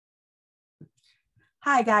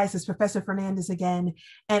Hi guys, it's Professor Fernandez again,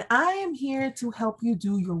 and I am here to help you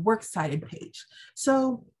do your Works Cited page.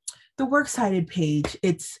 So the Works Cited page,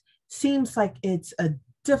 it seems like it's a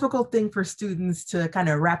difficult thing for students to kind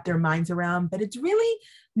of wrap their minds around, but it's really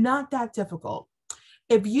not that difficult.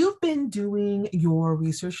 If you've been doing your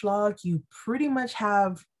research log, you pretty much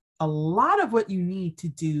have a lot of what you need to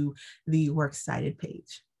do the Works Cited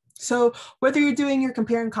page. So whether you're doing your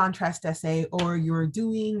compare and contrast essay, or you're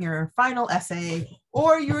doing your final essay,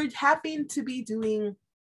 or you're happen to be doing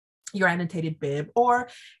your annotated bib, or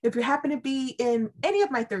if you happen to be in any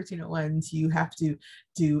of my 1301s, you have to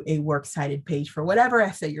do a Works Cited page for whatever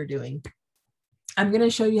essay you're doing. I'm going to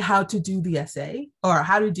show you how to do the essay, or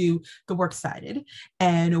how to do the Works Cited,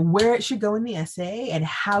 and where it should go in the essay and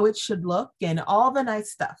how it should look and all the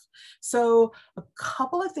nice stuff. So a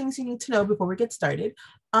couple of things you need to know before we get started.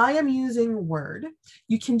 I am using Word.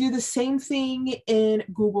 You can do the same thing in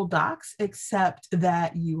Google Docs, except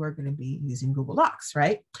that you are going to be using Google Docs,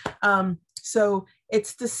 right? So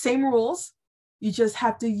it's the same rules. You just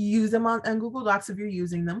have to use them on Google Docs if you're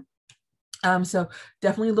using them. So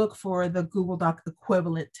definitely look for the Google Doc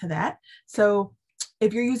equivalent to that. So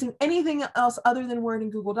if you're using anything else other than Word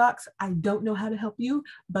and Google Docs, I don't know how to help you,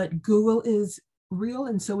 but Google is real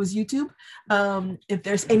and so is YouTube. If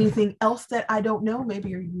there's anything else that I don't know, maybe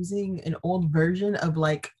you're using an old version of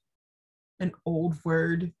like an old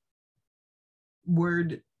Word,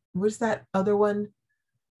 what's that other one?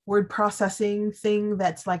 Word processing thing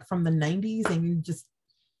that's like from the 90s and you just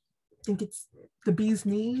think it's the bee's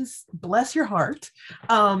knees. Bless your heart.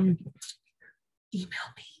 Email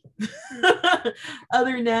me.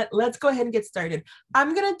 Other than that, let's go ahead and get started.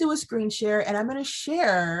 I'm going to do a screen share and I'm going to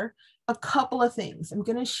share a couple of things. I'm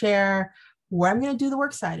going to share where I'm going to do the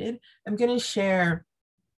Works Cited. I'm going to share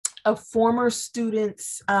a former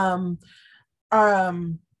student's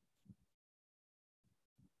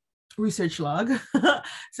research log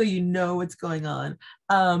so you know what's going on.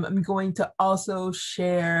 I'm going to also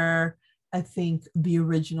share, I think, the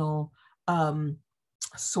original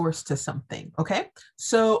source to something. Okay,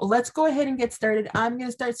 so let's go ahead and get started. I'm going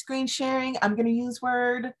to start screen sharing. I'm going to use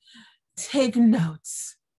Word. Take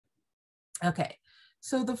notes. Okay,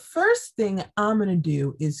 so the first thing I'm going to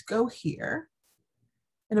do is go here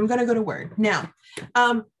and I'm going to go to Word. Now,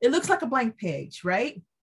 it looks like a blank page, right?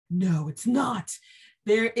 No, it's not.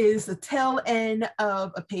 There is a tail end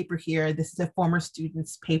of a paper here. This is a former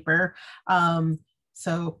student's paper. But I'm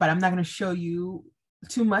not going to show you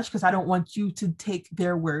too much because I don't want you to take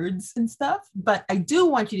their words and stuff. But I do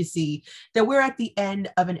want you to see that we're at the end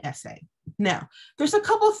of an essay. Now, there's a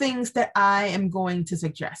couple things that I am going to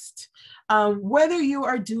suggest. Whether you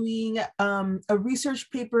are doing a research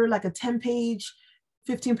paper, like a 10-page,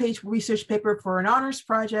 15-page research paper for an honors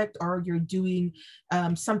project, or you're doing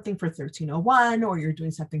something for 1301, or you're doing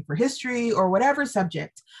something for history or whatever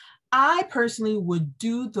subject, I personally would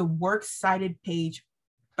do the Works Cited page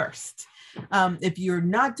first. If you're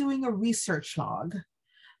not doing a research log,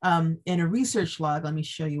 in a research log, let me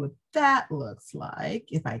show you what that looks like,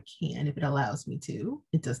 if I can, if it allows me to.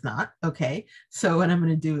 It does not. Okay, so what I'm going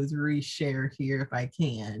to do is reshare here if I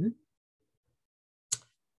can.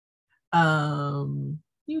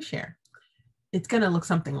 You share. It's going to look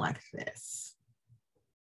something like this.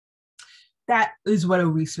 That is what a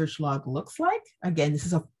research log looks like. Again, this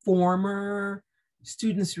is a former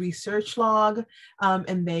student's research log,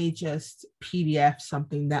 and they just PDF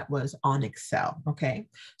something that was on Excel. Okay,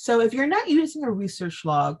 so if you're not using a research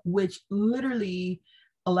log, which literally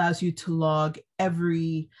allows you to log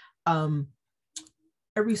every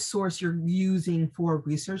source you're using for a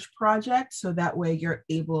research project, so that way you're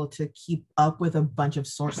able to keep up with a bunch of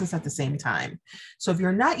sources at the same time. So if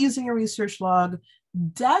you're not using a research log,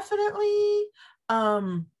 definitely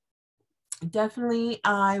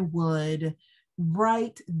I would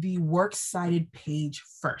write the Works Cited page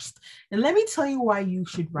first. And let me tell you why you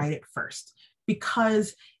should write it first,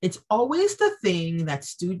 because it's always the thing that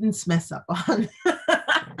students mess up on.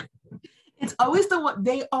 It's always the one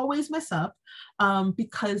they always mess up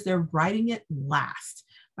because they're writing it last.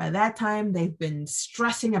 By that time, they've been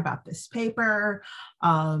stressing about this paper.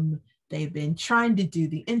 They've been trying to do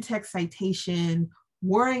the in-text citation,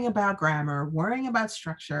 worrying about grammar, worrying about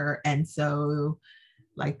structure. And so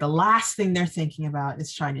like the last thing they're thinking about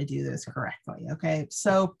is trying to do this correctly. Okay,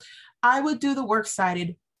 so I would do the Works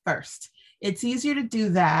Cited first. It's easier to do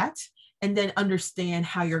that and then understand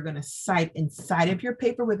how you're going to cite inside of your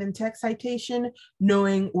paper with in-text citation,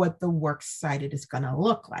 knowing what the Works Cited is going to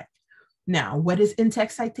look like. Now, what is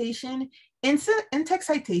in-text citation? In-text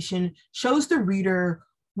citation shows the reader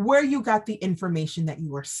where you got the information that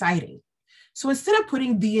you are citing. So instead of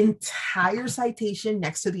putting the entire citation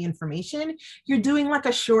next to the information, you're doing like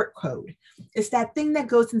a short code. It's that thing that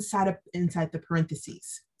goes inside the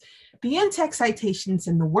parentheses. The in-text citations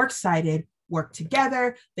and the works cited work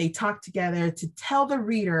together. They talk together to tell the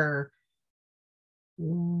reader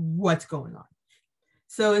what's going on.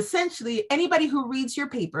 So essentially, anybody who reads your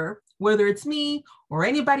paper, whether it's me or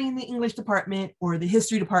anybody in the English department or the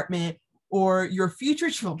history department or your future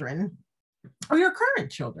children or your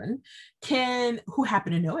current children who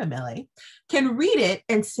happen to know MLA, can read it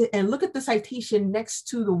and sit and look at the citation next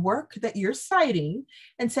to the work that you're citing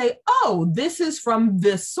and say, oh, this is from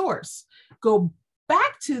this source. Go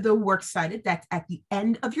back to the works cited that's at the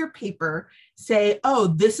end of your paper, say, oh,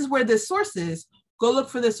 this is where this source is. Go look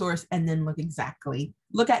for the source and then look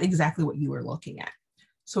at exactly what you were looking at.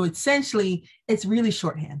 So essentially, it's really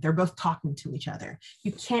shorthand. They're both talking to each other.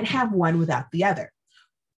 You can't have one without the other,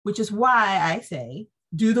 which is why I say,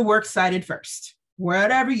 do the works cited first,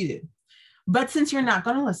 whatever you do. But since you're not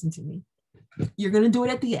going to listen to me, you're going to do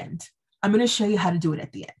it at the end. I'm going to show you how to do it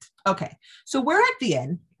at the end. Okay, so we're at the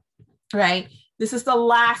end, right? This is the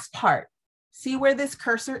last part. See where this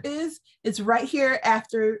cursor is? It's right here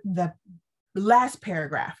after the last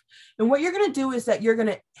paragraph. And what you're going to do is that you're going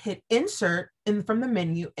to hit insert from the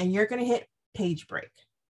menu and you're going to hit page break.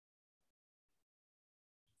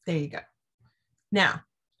 There you go. Now,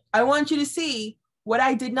 I want you to see what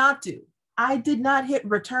I did not do. I did not hit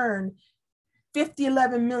return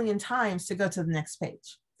 11 million times to go to the next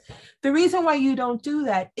page. The reason why you don't do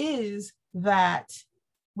that is that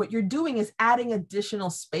what you're doing is adding additional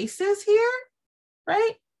spaces here,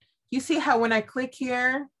 right? You see how when I click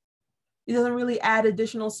here, it doesn't really add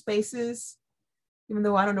additional spaces, even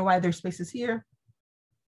though I don't know why there's spaces here.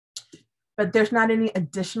 But there's not any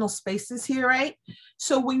additional spaces here, right?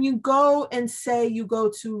 So when you go and say you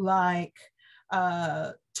go to like,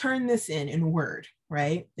 turn this in Word,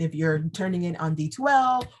 right? If you're turning it on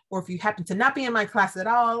D2L, or if you happen to not be in my class at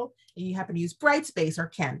all, and you happen to use Brightspace or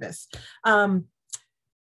Canvas,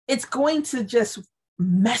 it's going to just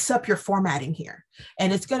mess up your formatting here.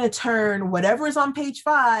 And it's going to turn whatever is on page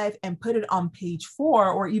 5 and put it on page 4,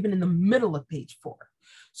 or even in the middle of page 4.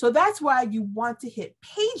 So that's why you want to hit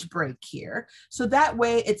page break here. So that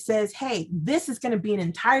way it says, hey, this is going to be an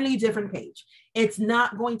entirely different page. It's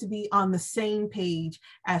not going to be on the same page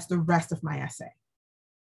as the rest of my essay.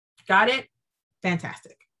 Got it?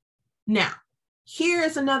 Fantastic. Now,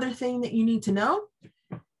 here's another thing that you need to know.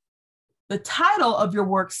 The title of your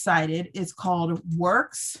works cited is called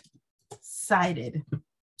Works Cited.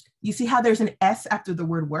 You see how there's an S after the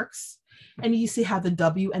word works? And you see how the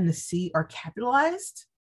W and the C are capitalized?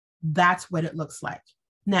 That's what it looks like.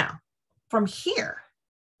 Now, from here,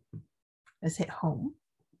 let's hit home.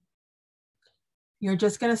 You're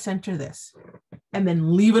just going to center this and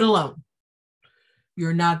then leave it alone.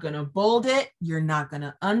 You're not going to bold it. You're not going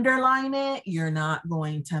to underline it. You're not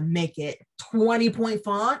going to make it 20-point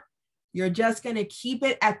font. You're just going to keep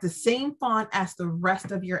it at the same font as the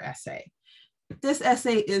rest of your essay. This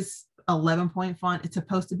essay is 11-point font. It's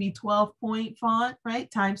supposed to be 12-point font,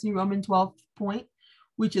 right? Times New Roman 12-point,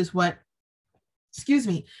 which is what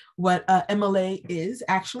MLA is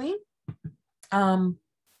actually. I'm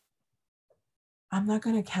not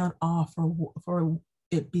going to count off for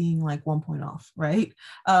it being like 1 point off, right?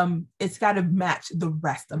 It's got to match the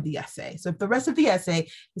rest of the essay. So if the rest of the essay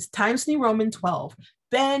is Times New Roman 12,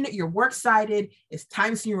 then your works cited is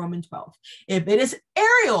Times New Roman 12. If it is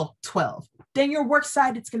Arial 12, then your works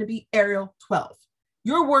cited is going to be Arial 12.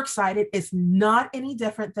 Your works cited is not any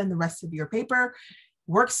different than the rest of your paper.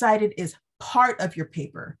 Works cited is part of your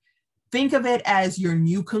paper. Think of it as your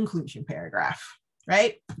new conclusion paragraph,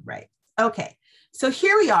 right? Right. Okay. So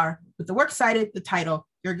here we are with the works cited, the title.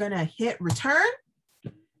 You're going to hit return,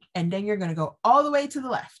 and then you're going to go all the way to the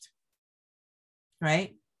left,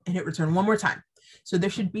 right? And hit return one more time. So there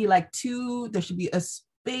should be like there should be a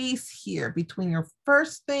space here between your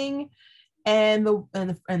first thing and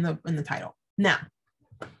the title. Now,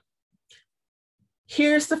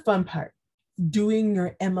 here's the fun part, doing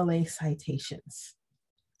your MLA citations.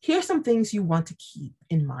 Here's some things you want to keep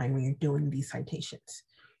in mind when you're doing these citations.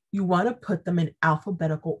 You want to put them in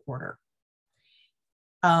alphabetical order.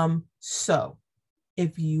 So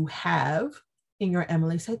if you have in your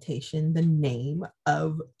MLA citation the name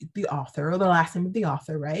of the author or the last name of the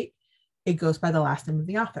author, right? It goes by the last name of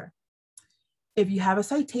the author. If you have a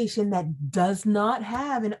citation that does not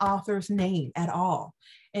have an author's name at all,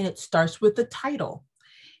 and it starts with the title,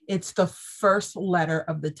 it's the first letter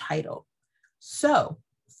of the title. So,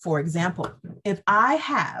 for example, if I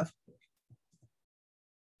have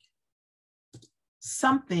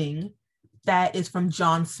something that is from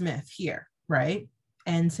John Smith here, right?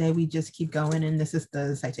 And say we just keep going and this is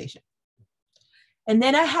the citation. And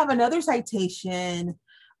then I have another citation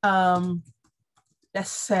that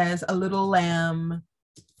says a little lamb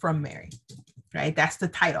from Mary, right? That's the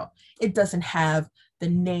title. It doesn't have the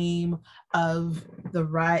name of the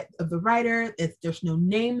writer. There's no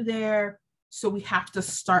name there. So we have to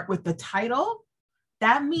start with the title.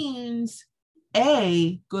 That means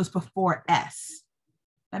A goes before S.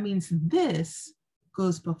 That means this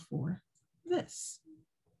goes before this.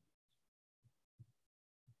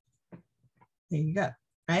 There you go,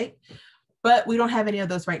 right? But we don't have any of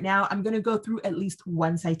those right now. I'm going to go through at least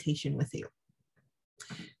one citation with you.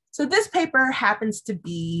 So this paper happens to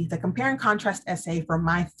be the compare and contrast essay for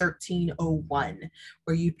my 1301,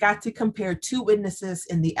 where you've got to compare two witnesses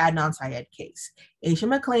in the Adnan Syed case, Asia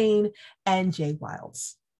McLean and Jay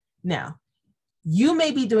Wilds. Now, you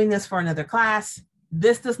may be doing this for another class.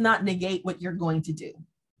 This does not negate what you're going to do.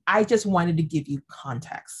 I just wanted to give you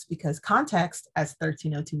context because context, as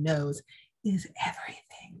 1302 knows, is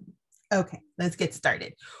everything. Okay, let's get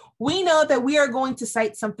started. We know that we are going to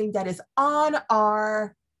cite something that is on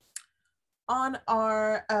our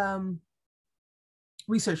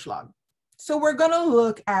research log. So we're going to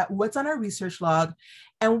look at what's on our research log,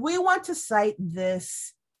 and we want to cite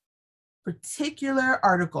this particular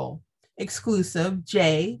article, exclusive,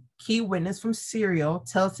 J, key witness from Serial,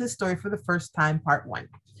 tells his story for the first time, part 1.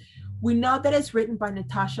 We know that it's written by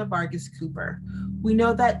Natasha Vargas Cooper. We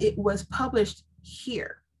know that it was published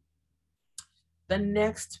here. The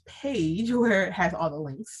next page where it has all the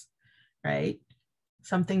links, right?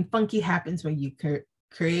 Something funky happens when you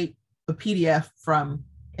create a PDF from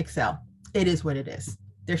Excel. It is what it is.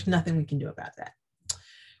 There's nothing we can do about that.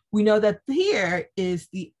 We know that here is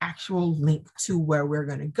the actual link to where we're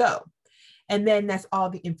going to go. And then that's all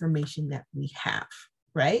the information that we have,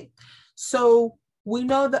 right? So we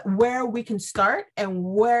know that where we can start and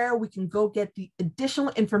where we can go get the additional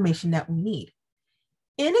information that we need.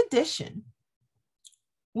 In addition,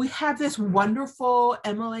 we have this wonderful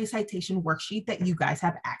MLA citation worksheet that you guys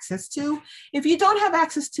have access to. If you don't have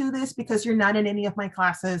access to this because you're not in any of my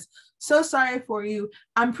classes, so sorry for you.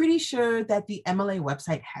 I'm pretty sure that the MLA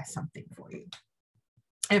website has something for you.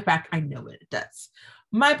 In fact, I know it does.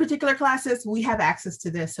 My particular classes, we have access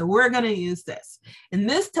to this, so we're going to use this. And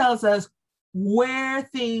this tells us where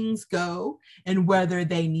things go and whether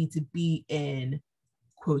they need to be in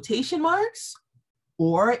quotation marks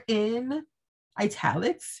or in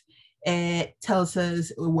italics. It tells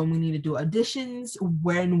us when we need to do additions,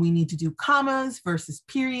 when we need to do commas versus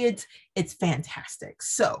periods. It's fantastic.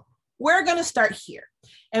 So we're going to start here.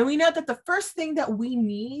 And we know that the first thing that we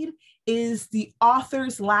need is the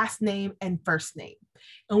author's last name and first name.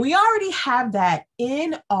 And we already have that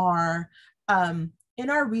in our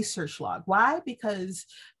research log. Why? Because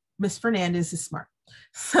Ms. Fernandez is smart.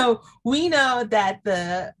 So we know that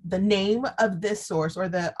the name of this source or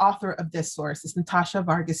the author of this source is Natasha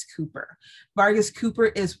Vargas Cooper. Vargas Cooper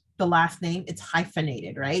is the last name. It's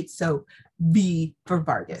hyphenated, right? So V for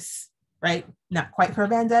Vargas, right? Not quite for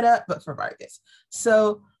Vendetta, but for Vargas.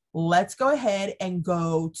 So let's go ahead and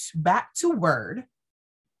go back to Word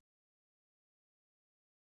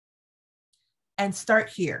and start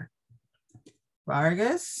here.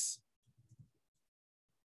 Vargas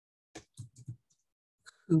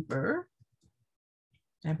Cooper.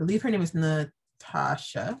 I believe her name is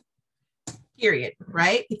Natasha, period,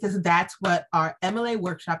 right? Because that's what our MLA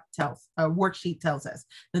worksheet tells us,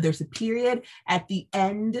 that there's a period at the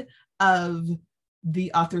end of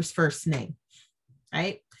the author's first name,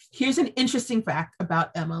 right? Here's an interesting fact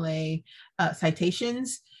about MLA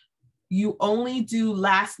citations. You only do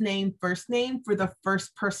last name, first name for the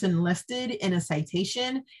first person listed in a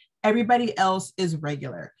citation. Everybody else is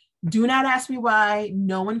regular. Do not ask me why.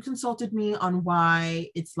 No one consulted me on why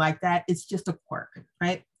it's like that. It's just a quirk,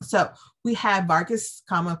 right? So we have Vargas,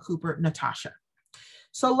 Cooper, Natasha.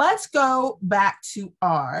 So let's go back to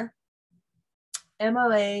our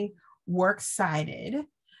MLA Works Cited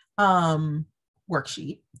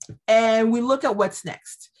worksheet, and we look at what's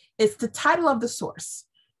next. It's the title of the source.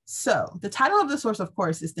 So the title of the source, of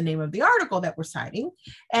course, is the name of the article that we're citing,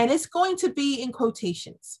 and it's going to be in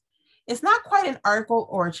quotations. It's not quite an article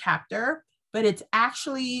or a chapter, but it's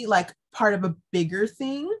actually like part of a bigger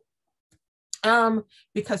thing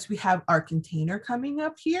because we have our container coming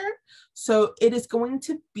up here. So it is going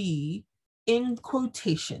to be in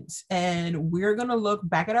quotations, and we're going to look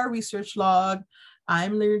back at our research log.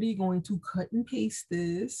 I'm literally going to cut and paste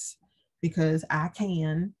this because I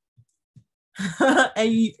can.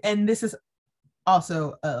 and this is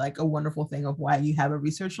also like a wonderful thing of why you have a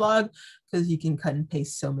research log, because you can cut and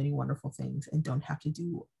paste so many wonderful things and don't have to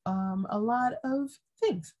do a lot of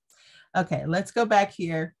things. Okay, let's go back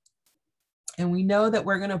here. And we know that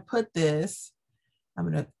we're going to put this, I'm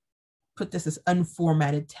going to put this as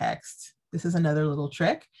unformatted text. This is another little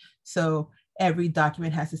trick. So every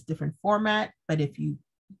document has this different format, but if you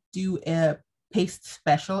do a paste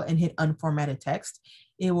special and hit unformatted text,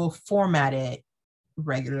 it will format it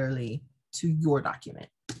regularly to your document.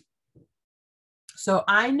 So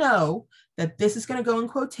I know that this is going to go in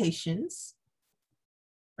quotations,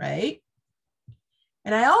 right?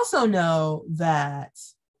 And I also know that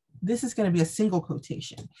this is going to be a single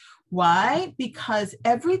quotation. Why? Because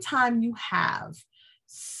every time you have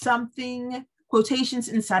something, quotations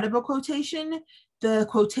inside of a quotation, the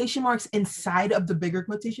quotation marks inside of the bigger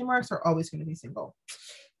quotation marks are always going to be single.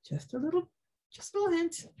 Just a little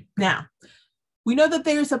hint. Now, we know that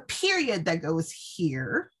there's a period that goes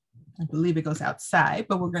here. I believe it goes outside,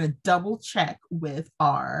 but we're going to double check with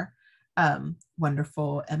our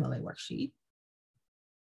wonderful MLA worksheet.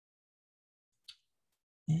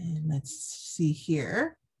 And let's see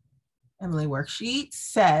here. MLA worksheet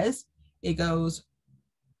says it goes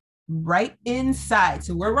right inside.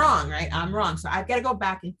 So we're wrong, right? I'm wrong. So I've got to go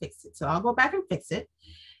back and fix it. So I'll go back and fix it.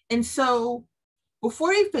 And so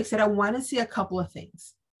before you fix it, I want to see a couple of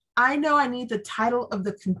things. I know I need the title of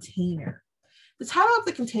the container. The title of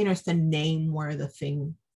the container is the name where the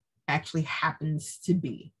thing actually happens to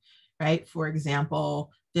be, right? For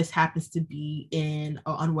example, this happens to be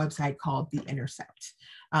on a website called The Intercept.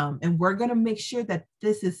 And we're going to make sure that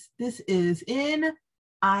this is in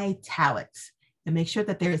italics and make sure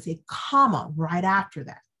that there is a comma right after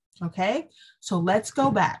that. Okay, so let's go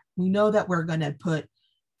back. We know that we're going to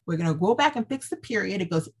go back and fix the period. It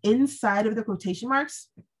goes inside of the quotation marks.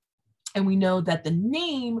 And we know that the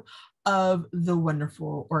name of the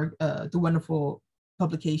wonderful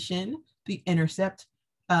publication, The Intercept,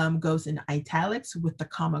 goes in italics with the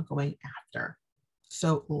comma going after.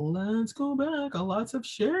 So let's go back. Lots of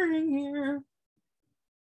sharing here.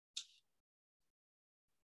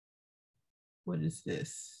 What is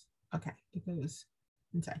this? Okay, it goes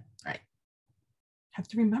inside. All right. Have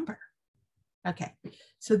to remember. Okay,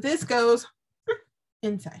 so this goes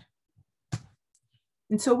inside.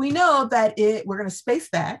 And so we know that we're going to space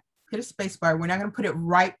that, hit a space bar. We're not going to put it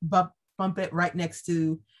right, bump it right next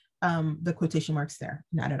to the quotation marks there.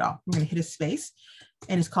 Not at all. We're going to hit a space,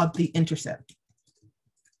 and it's called The Intercept.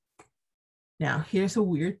 Now, here's a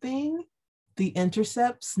weird thing. The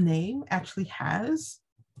Intercept's name actually has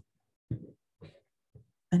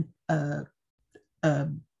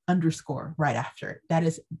an underscore right after it. That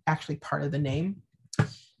is actually part of the name.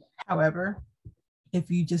 However,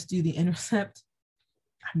 if you just do The Intercept,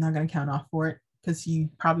 I'm not going to count off for it because you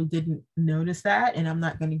probably didn't notice that, and I'm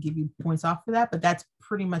not going to give you points off for that, but that's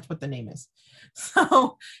pretty much what the name is.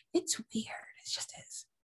 So it's weird. It just is.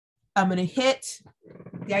 I'm going to hit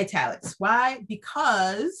the italics. Why?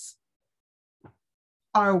 Because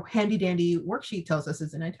our handy dandy worksheet tells us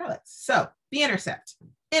it's in italics. So The Intercept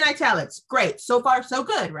in italics. Great. So far, so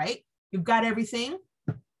good, right? You've got everything.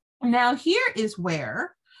 Now here is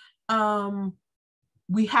where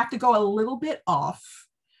we have to go a little bit off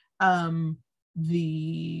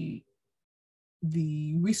the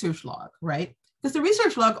research log, right? Because the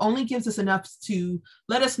research log only gives us enough to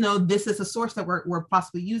let us know this is a source that we're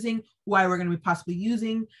possibly using, why we're going to be possibly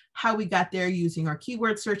using, how we got there using our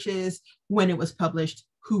keyword searches, when it was published,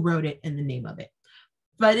 who wrote it, and the name of it.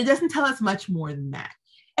 But it doesn't tell us much more than that.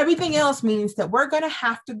 Everything else means that we're going to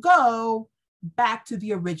have to go back to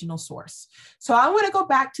the original source. So I want to go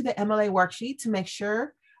back to the MLA worksheet to make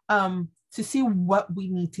sure to see what we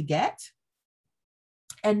need to get.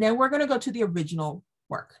 And then we're going to go to the original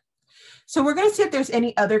work. So we're going to see if there's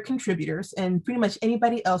any other contributors and pretty much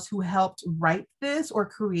anybody else who helped write this or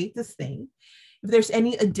create this thing. If there's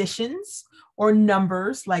any additions or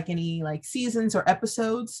numbers, like any seasons or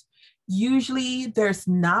episodes. Usually there's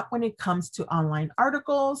not when it comes to online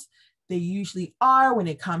articles. They usually are when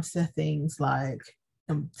it comes to things like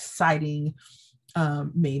citing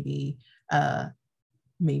maybe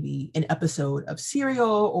an episode of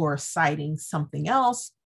Serial or citing something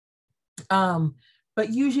else. But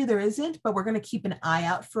usually there isn't, but we're going to keep an eye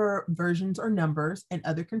out for versions or numbers and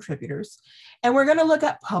other contributors. And we're going to look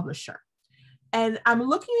at publisher. And I'm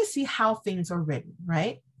looking to see how things are written,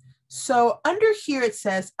 right? So under here, it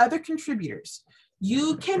says other contributors.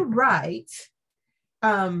 You can write,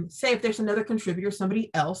 say if there's another contributor, somebody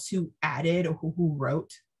else who added or who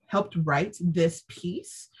helped write this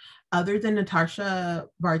piece, other than Natasha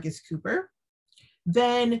Vargas Cooper,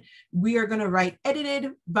 Then we are going to write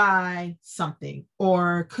edited by something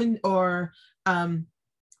or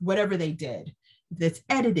whatever they did. If it's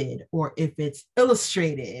edited or if it's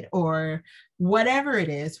illustrated or whatever it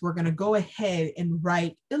is, we're going to go ahead and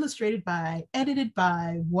write illustrated by, edited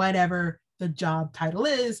by, whatever the job title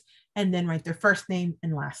is, and then write their first name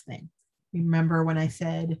and last name. Remember when I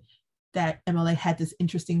said that MLA had this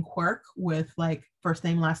interesting quirk with like first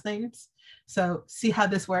name, last names? So see how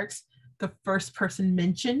this works? The first person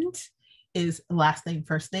mentioned is last name,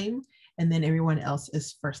 first name, and then everyone else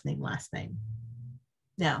is first name, last name.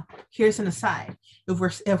 Now, here's an aside.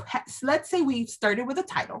 Let's say we started with a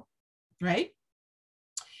title, right?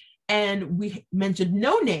 And we mentioned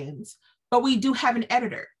no names, but we do have an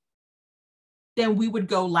editor. Then we would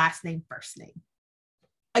go last name, first name.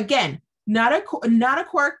 Again, not a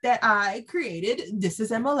quirk that I created. This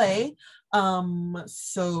is MLA.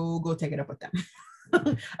 So go take it up with them.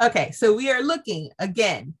 Okay, so we are looking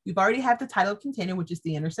again. We've already have the title container, which is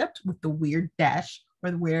the intercept with the weird dash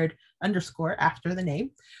or the weird underscore after the name.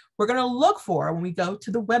 We're going to look for, when we go to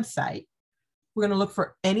the website, we're going to look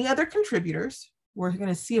for any other contributors. We're going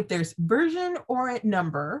to see if there's version or a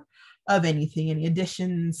number of anything, any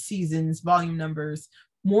editions, seasons, volume numbers.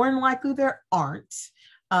 More than likely there aren't,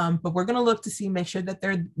 but we're going to look to see, make sure that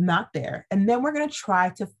they're not there. And then we're going to try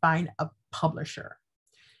to find a publisher.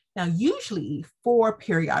 Now, usually for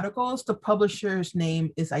periodicals, the publisher's name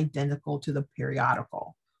is identical to the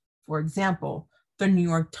periodical. For example, the New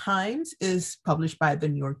York Times is published by the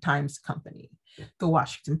New York Times Company. The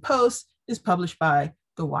Washington Post is published by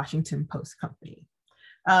the Washington Post Company.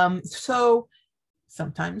 So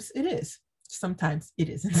sometimes it is, sometimes it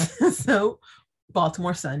isn't. So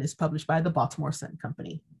Baltimore Sun is published by the Baltimore Sun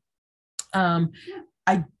Company.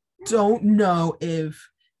 I don't know if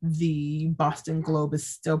the Boston Globe is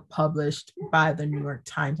still published by the New York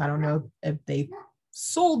Times. I don't know if they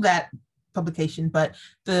sold that publication, but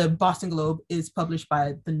the Boston Globe is published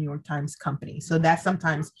by the New York Times Company. So that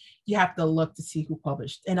sometimes you have to look to see who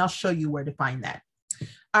published, and I'll show you where to find that.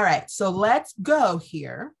 All right, so let's go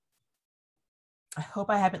here. I hope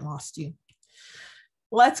I haven't lost you.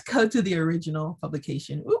 Let's go to the original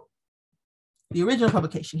publication. Ooh, the original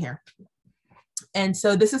publication here. And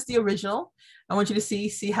so this is the original. I want you to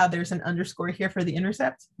see how there's an underscore here for the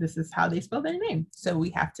intercept. This is how they spell their name. So we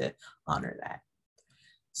have to honor that.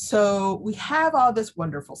 So we have all this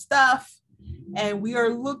wonderful stuff, and we are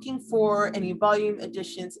looking for any volume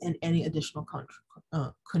additions and any additional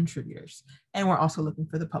contributors. And we're also looking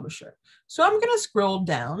for the publisher. So I'm going to scroll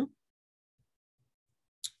down.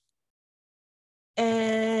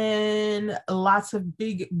 And lots of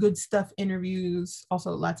big, good stuff, interviews,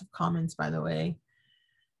 also lots of comments, by the way.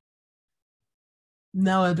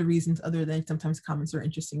 No other reasons other than sometimes comments are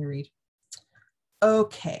interesting to read.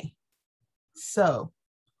 Okay, so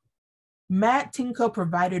Matt Tinko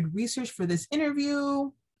provided research for this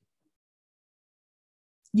interview.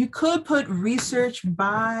 You could put research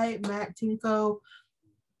by Matt Tinko.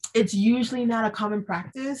 It's usually not a common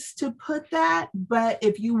practice to put that, but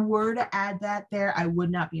if you were to add that there, I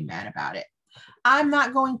would not be mad about it. I'm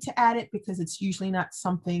not going to add it because it's usually not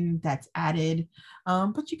something that's added,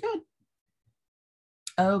 but you could.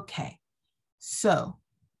 Okay, so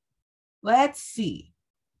let's see.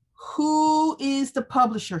 Who is the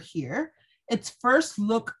publisher here? It's First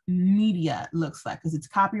Look Media, it looks like, because it's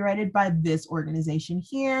copyrighted by this organization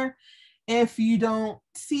here. If you don't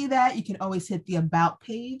see that, you can always hit the About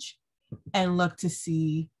page and look to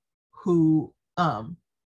see who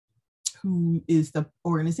is the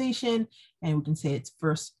organization, and we can say it's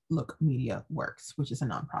First Look Media Works, which is a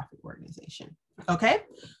nonprofit organization. Okay,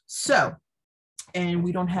 so, and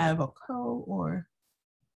we don't have a co or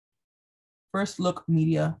First Look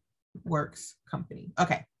Media Works Company.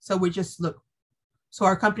 Okay, so we just look. So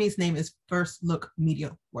our company's name is First Look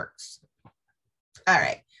Media Works. All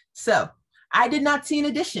right, so I did not see an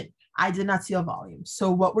edition. I did not see a volume.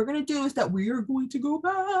 So what we're going to do is that we are going to go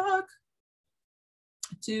back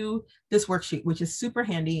to this worksheet, which is super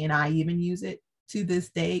handy, and I even use it to this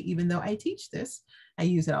day. Even though I teach this, I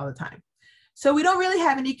use it all the time. So we don't really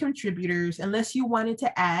have any contributors unless you wanted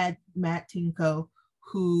to add Matt Tinko,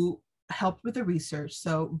 who helped with the research.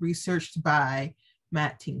 So researched by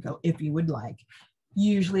Matt Tinko, if you would like.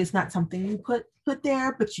 Usually it's not something you put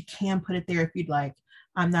there, but you can put it there if you'd like.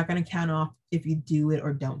 I'm not going to count off if you do it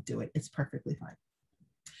or don't do it. It's perfectly fine.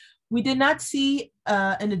 We did not see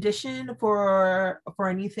an addition for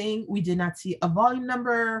anything. We did not see a volume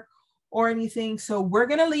number or anything. So we're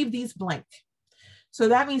going to leave these blank. So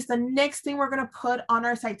that means the next thing we're going to put on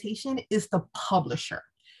our citation is the publisher,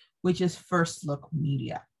 which is First Look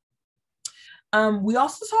Media. We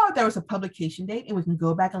also saw there was a publication date, and we can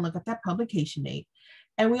go back and look at that publication date.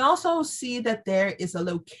 And we also see that there is a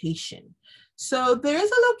location. So there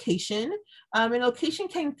is a location, and location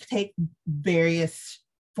can take various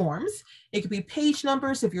forms. It could be page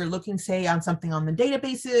numbers if you're looking, say, on something on the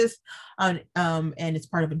databases, and it's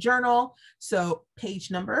part of a journal. So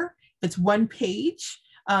page number, if it's one page,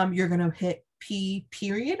 you're going to hit P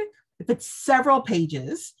period. If it's several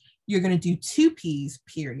pages, you're going to do 2 P's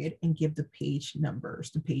period and give the page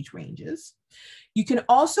numbers, the page ranges. You can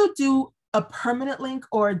also do a permanent link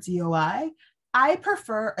or a DOI. I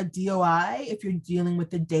prefer a DOI if you're dealing with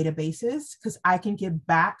the databases, because I can get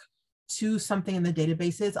back to something in the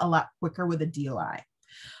databases a lot quicker with a DOI.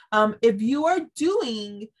 If you are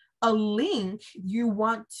doing a link, you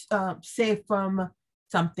want, say, from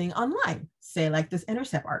something online, say like this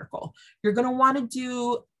Intercept article, you're going to want to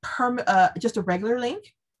do just a regular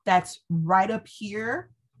link that's right up here.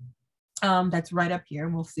 That's right up here,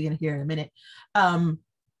 and we'll see it here in a minute.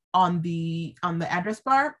 On the address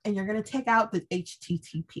bar, and you're going to take out the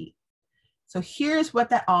HTTP. So here's what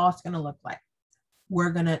that all is going to look like. We're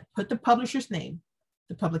going to put the publisher's name,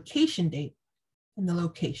 the publication date, and the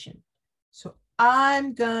location. So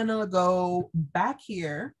I'm going to go back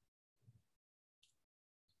here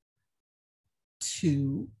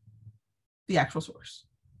to the actual source.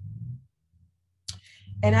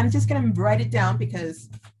 And I'm just going to write it down because,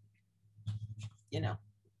 or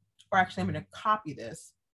actually I'm going to copy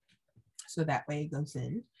this. So that way it goes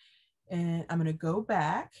in, and I'm going to go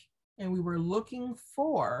back, and we were looking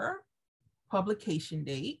for publication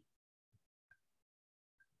date.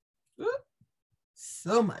 Ooh,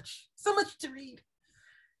 so much to read.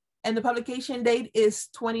 And the publication date is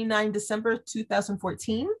 29 December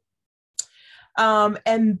 2014.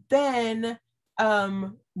 And then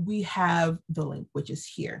we have the link, which is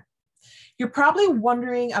here. You're probably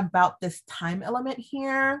wondering about this time element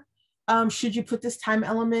here. Should you put this time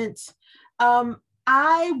element?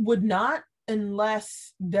 I would not,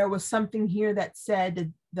 unless there was something here that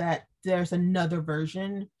said that there's another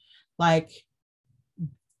version, like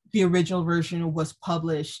the original version was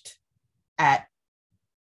published at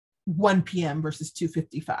 1 p.m. versus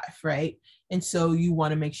 2:55, right? And so you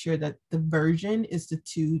want to make sure that the version is the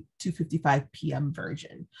 2:55 p.m.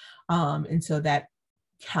 version. And so that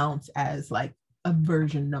counts as like a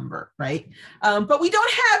version number, right? But we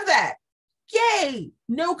don't have that. Yay,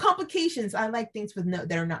 no complications. I like things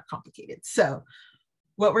that are not complicated. So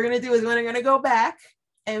what we're going to do is we're going to go back,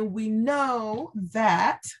 and we know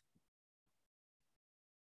that,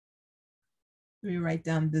 let me write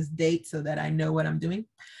down this date so that I know what I'm doing.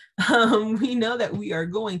 We know that we are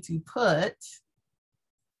going to put,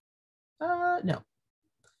 no,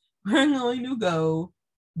 we're going to go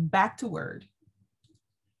back to Word.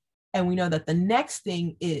 And we know that the next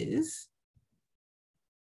thing is,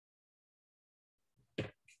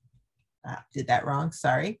 did that wrong,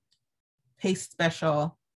 sorry. Paste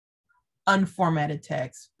special, unformatted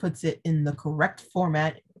text, puts it in the correct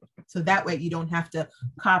format. So that way you don't have to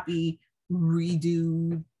copy,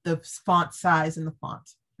 redo the font size and the font,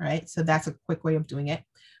 right? So that's a quick way of doing it.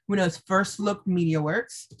 We know it's First Look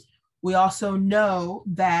MediaWorks. We also know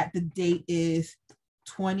that the date is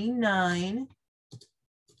 29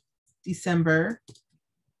 December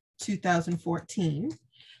 2014.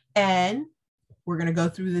 And we're going to go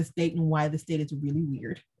through this date and why this date is really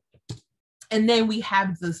weird. And then we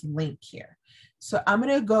have this link here. So I'm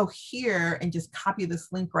going to go here and just copy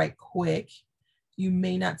this link right quick. You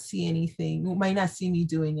may not see anything. You might not see me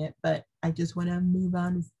doing it, but I just want to move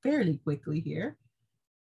on fairly quickly here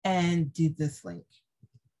and do this link.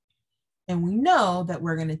 And we know that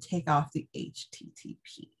we're going to take off the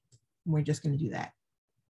HTTP. We're just going to do that.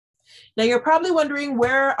 Now you're probably wondering,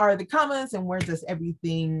 where are the commas and where does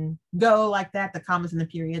everything go like that, the commas and the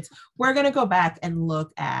periods? We're going to go back and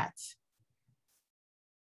look at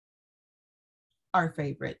our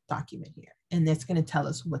favorite document here, and it's going to tell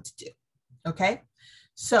us what to do. Okay,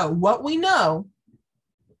 so what we know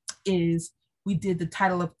is we did the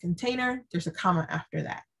title of the container, there's a comma after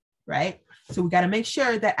that, right? So we got to make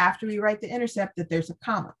sure that after we write the intercept that there's a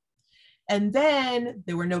comma. And then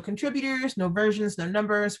there were no contributors, no versions, no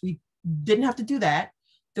numbers. We didn't have to do that.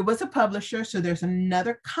 There was a publisher, so there's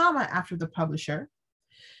another comma after the publisher.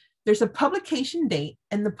 There's a publication date,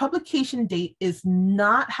 and the publication date is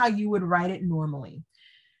not how you would write it normally.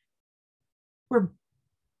 We're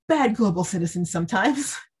bad global citizens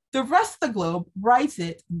sometimes. The rest of the globe writes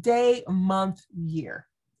it day, month, year.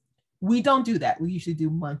 We don't do that. We usually do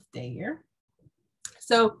month, day, year.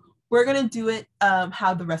 So we're going to do it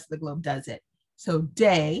how the rest of the globe does it. So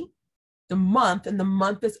day, the month, and the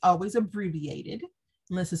month is always abbreviated.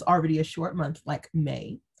 unless it's already a short month like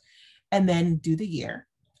May, and then do the year.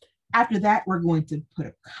 After that, we're going to put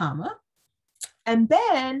a comma. And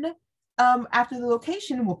then after the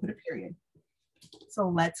location, we'll put a period. So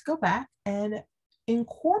let's go back and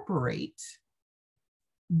incorporate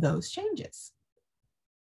those changes.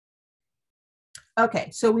 Okay,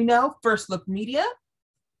 so we know first look media,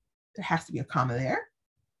 there has to be a comma there,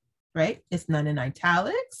 right? It's none in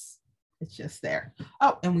italics, it's just there.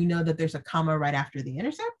 Oh, and we know that there's a comma right after the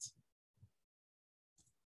intercept.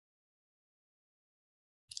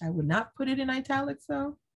 I would not put it in italics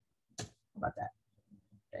though. How about that?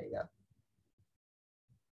 There you go.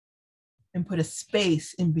 And put a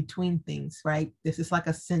space in between things, right? This is like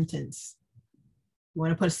a sentence. You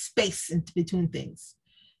want to put a space in between things.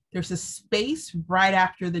 There's a space right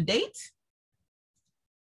after the date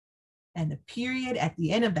and a period at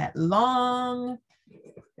the end of that long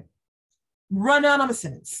run on of a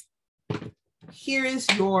sentence. Here is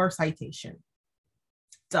your citation.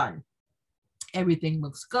 Done. Everything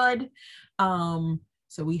looks good.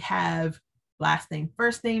 So we have last name,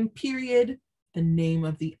 first name, period, the name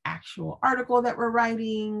of the actual article that we're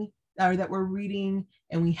writing or that we're reading,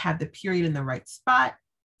 and we have the period in the right spot.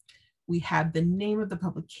 We have the name of the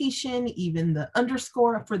publication, even the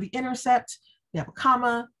underscore for the intercept. We have a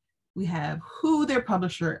comma. We have who their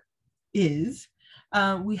publisher is.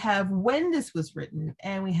 We have when this was written,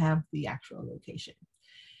 and we have the actual location.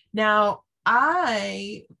 Now,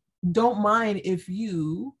 I don't mind if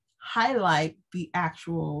you highlight the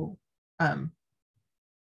actual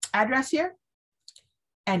address here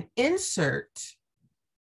and insert,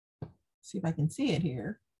 see if I can see it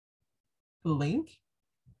here, the link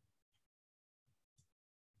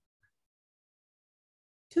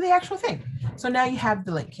to the actual thing. So now you have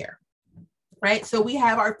the link here, right? So we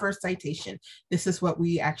have our first citation. This is what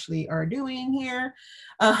we actually are doing here.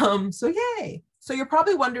 So yay. So you're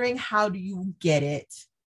probably wondering, how do you get it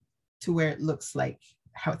to where it looks like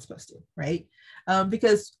how it's supposed to, right?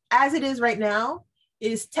 Because as it is right now,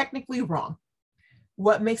 it is technically wrong.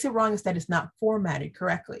 What makes it wrong is that it's not formatted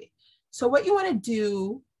correctly. So what you want to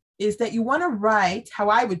do is that you want to write, how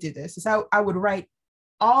I would do this is I would write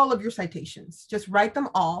all of your citations. Just write them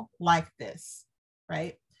all like this,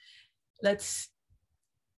 right? Let's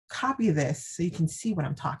copy this so you can see what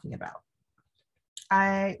I'm talking about.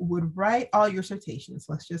 I would write all your citations.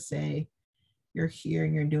 Let's just say you're here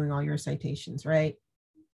and you're doing all your citations, right?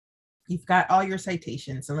 You've got all your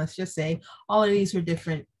citations, and let's just say all of these are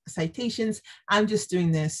different citations. I'm just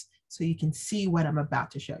doing this so you can see what I'm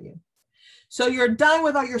about to show you. So you're done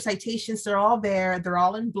with all your citations. They're all there. They're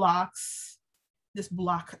all in blocks, this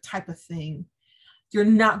block type of thing. You're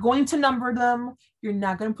not going to number them. You're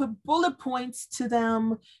not going to put bullet points to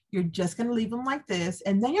them. You're just going to leave them like this.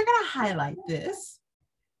 And then you're going to highlight this.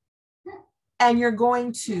 And you're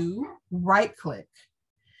going to right click.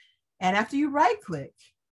 And after you right click,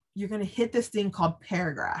 you're going to hit this thing called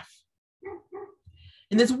paragraph.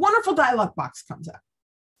 And this wonderful dialog box comes up.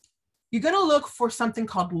 You're going to look for something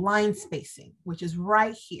called line spacing, which is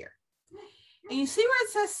right here. And you see where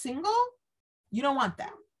it says single? You don't want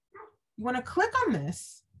that. You want to click on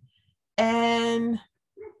this and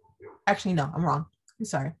actually, no, I'm wrong. I'm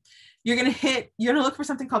sorry. You're going to look for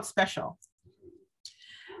something called special.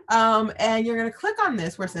 And you're going to click on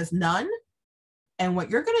this where it says none. And what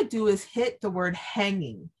you're going to do is hit the word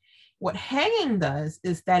hanging. What hanging does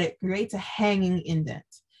is that it creates a hanging indent.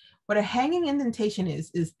 What a hanging indentation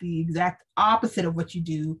is the exact opposite of what you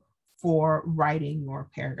do for writing your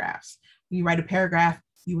paragraphs. When you write a paragraph,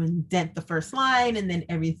 you indent the first line, and then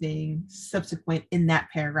everything subsequent in that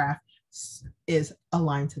paragraph is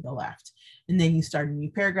aligned to the left. And then you start a new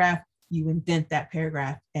paragraph, you indent that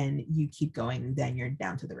paragraph, and you keep going, and then you're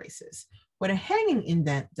down to the races. What a hanging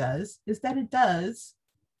indent does is that it does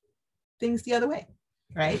things the other way,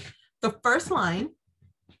 right? The first line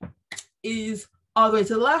is all the way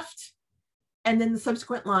to the left, and then the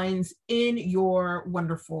subsequent lines in your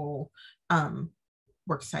wonderful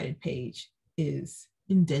Works Cited page is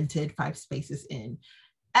indented 5 spaces in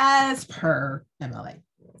as per MLA.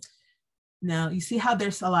 Now, you see how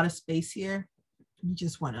there's a lot of space here? You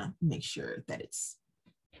just want to make sure that it's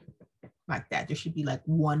like that. There should be like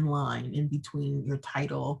one line in between your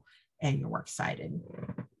title and your Works Cited.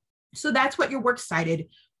 So that's what your Works Cited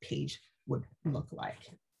page would look like.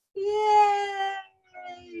 Yay!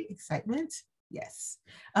 Excitement? Yes.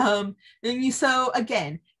 So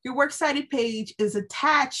again, your Works Cited page is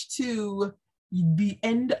attached to the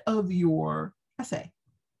end of your essay,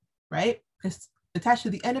 right? It's attached to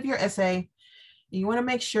the end of your essay. And you want to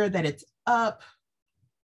make sure that it's up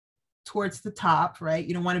towards the top, right?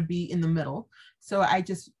 You don't want to be in the middle. So I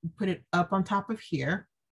just put it up on top of here.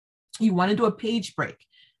 You want to do a page break.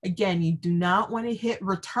 Again, you do not want to hit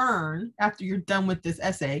return after you're done with this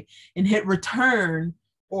essay and hit return,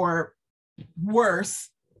 or worse,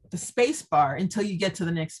 the space bar, until you get to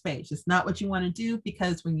the next page. It's not what you want to do,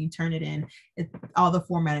 because when you turn it in, all the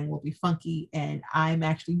formatting will be funky, and I'm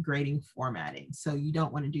actually grading formatting. So you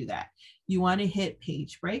don't want to do that. You want to hit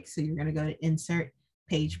page break. So you're going to go to insert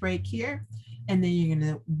page break here, and then you're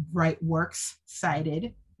going to write Works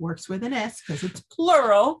Cited, works with an S because it's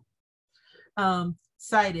plural,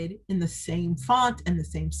 cited in the same font and the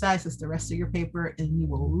same size as the rest of your paper, and you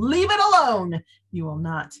will leave it alone. You will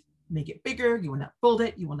not make it bigger. You will not bold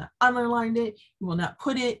it. You will not underline it. You will not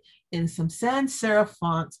put it in some sans serif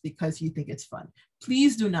fonts because you think it's fun.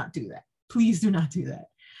 Please do not do that. Please do not do that.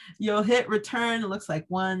 You'll hit return. It looks like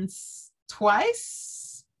once,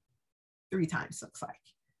 twice, 3 times, looks like.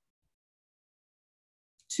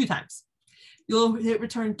 2 times. You'll hit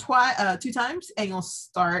return 2 times, and you'll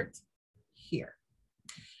start here.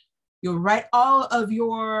 You'll write all of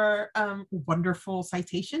your wonderful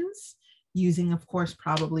citations using, of course,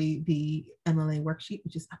 probably the MLA worksheet,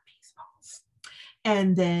 which is amazeballs.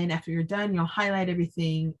 And then after you're done, you'll highlight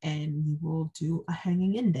everything and you will do a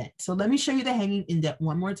hanging indent. So let me show you the hanging indent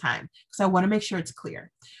one more time because I want to make sure it's clear.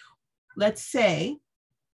 Let's say,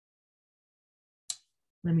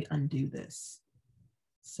 let me undo this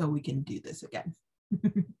so we can do this again.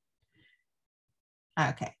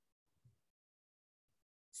 Okay.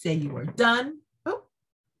 Say you are done. Oh.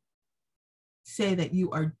 Say that you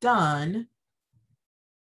are done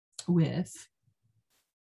with,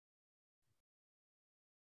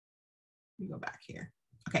 let me go back here.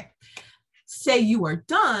 Okay. Say you are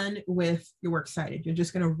done with your Works Cited. You're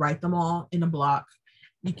just going to write them all in a block.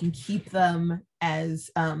 You can keep them as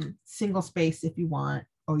single spaced if you want,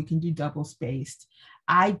 or you can do double spaced.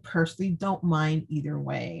 I personally don't mind either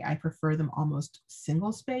way. I prefer them almost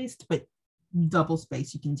single spaced, but double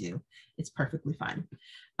space you can do. It's perfectly fine.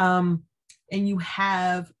 And you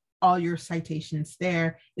have all your citations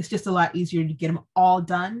there. It's just a lot easier to get them all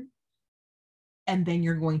done. And then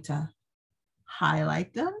you're going to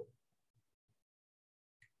highlight them,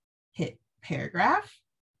 hit paragraph,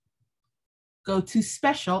 go to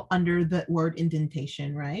special under the word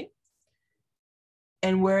indentation, right?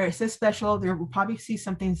 And where it says special, there will probably see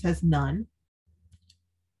something that says none.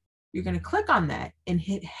 You're going to click on that and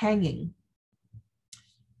hit hanging.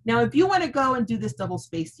 Now, if you want to go and do this double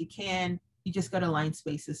space, you can. You just go to line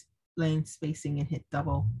spacing and hit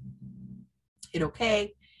double. Hit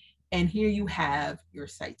OK. And here you have your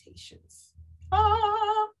citations.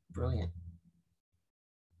 Ah, brilliant.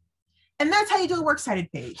 And that's how you do a Works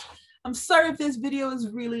Cited page. I'm sorry if this video is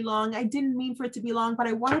really long. I didn't mean for it to be long, but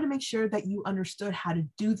I wanted to make sure that you understood how to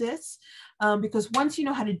do this, because once you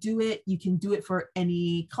know how to do it, you can do it for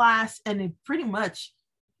any class and it pretty much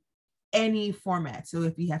any format. So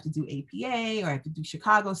if you have to do APA, or have to do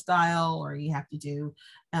Chicago style, or you have to do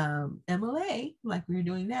MLA, like we're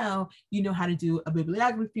doing now, you know how to do a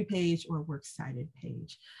bibliography page or a Works Cited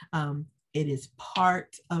page. It is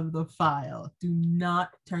part of the file. Do not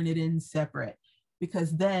turn it in separate,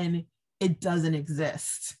 because then it doesn't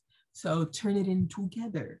exist. So turn it in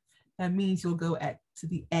together. That means you'll go to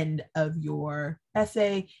the end of your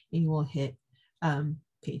essay and you will hit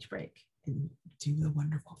page break and do the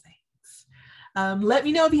wonderful things. Let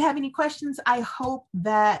me know if you have any questions. I hope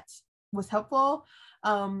that was helpful,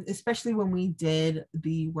 especially when we did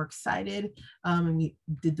the Works Cited and we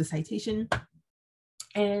did the citation.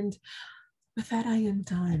 And with that, I am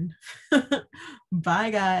done.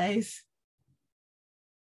 Bye, guys.